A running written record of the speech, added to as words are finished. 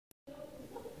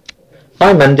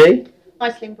Hi Mandy,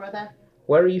 Hi, Slim Brother.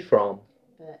 where are you from?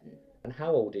 Burton. And how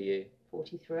old are you?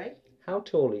 43. How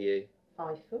tall are you?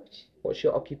 5 foot. What's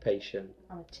your occupation?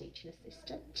 I'm a teaching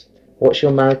assistant. What's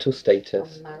your marital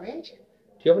status? I'm married.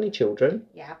 Do you have any children?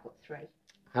 Yeah, I've got 3.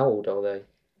 How old are they?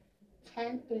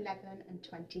 10, 11 and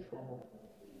 24.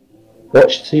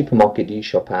 What supermarket do you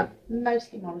shop at?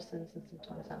 Mostly Morrison's and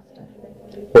sometimes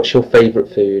Asda. What's your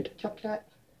favourite food? Chocolate.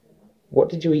 What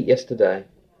did you eat yesterday?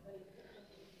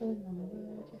 Oh my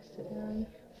word, yesterday.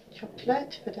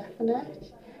 Chocolate for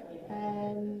definite.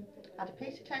 Had a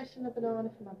piece of toast and a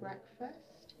banana for my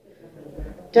breakfast.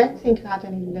 Don't think I had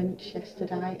any lunch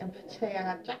yesterday, and for tea I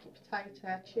had jacket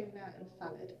potato, tuna and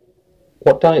salad.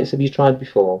 What diets have you tried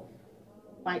before?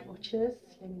 Weight Watchers,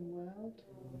 Slimming World,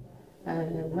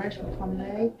 Roast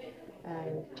Family,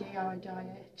 GI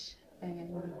diet,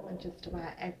 and just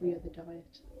about every other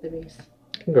diet there is.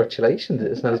 Congratulations,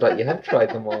 it sounds like you have tried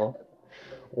them all.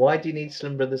 Why do you need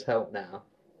Slim Brothers' help now?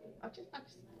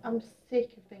 I'm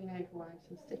sick of being overweight.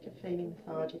 I'm sick of feeling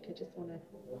lethargic. I just want to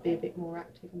be a bit more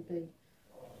active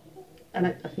and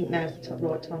I think now's the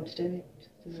right time to do it.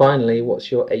 Finally,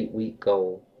 what's your 8-week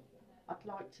goal? I'd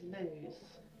like to lose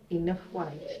enough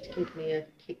weight to give me a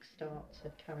kickstart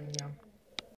to carry on.